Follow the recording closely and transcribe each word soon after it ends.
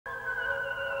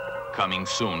Coming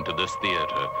soon to this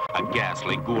theater, a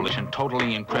ghastly, ghoulish, and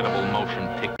totally incredible motion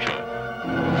picture.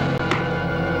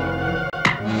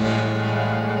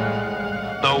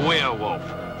 The werewolf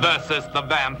versus the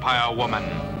vampire woman.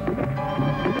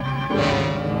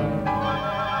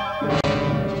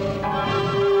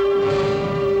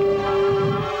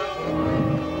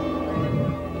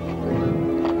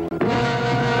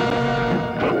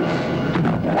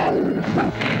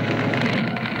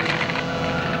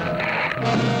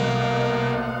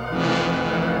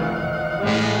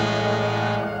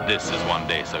 This is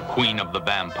Wandesa, queen of the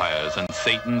vampires and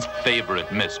Satan's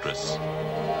favorite mistress.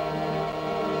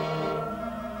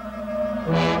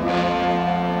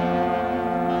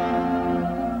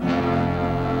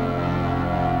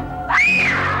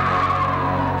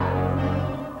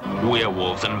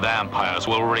 Werewolves and vampires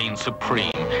will reign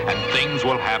supreme, and things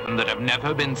will happen that have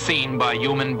never been seen by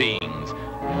human beings.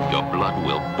 Your blood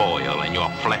will boil and your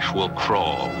flesh will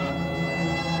crawl.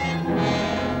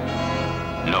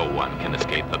 No one can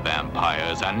escape the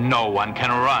vampires, and no one can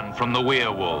run from the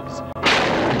werewolves.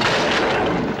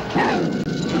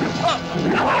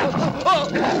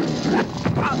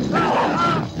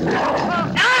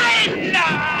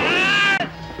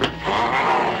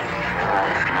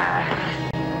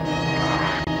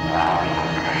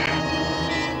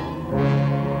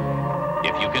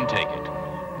 If you can take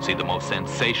it, see the most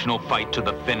sensational fight to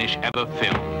the finish ever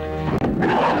filmed.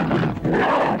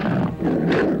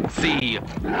 See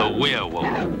the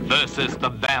werewolf versus the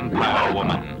vampire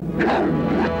woman.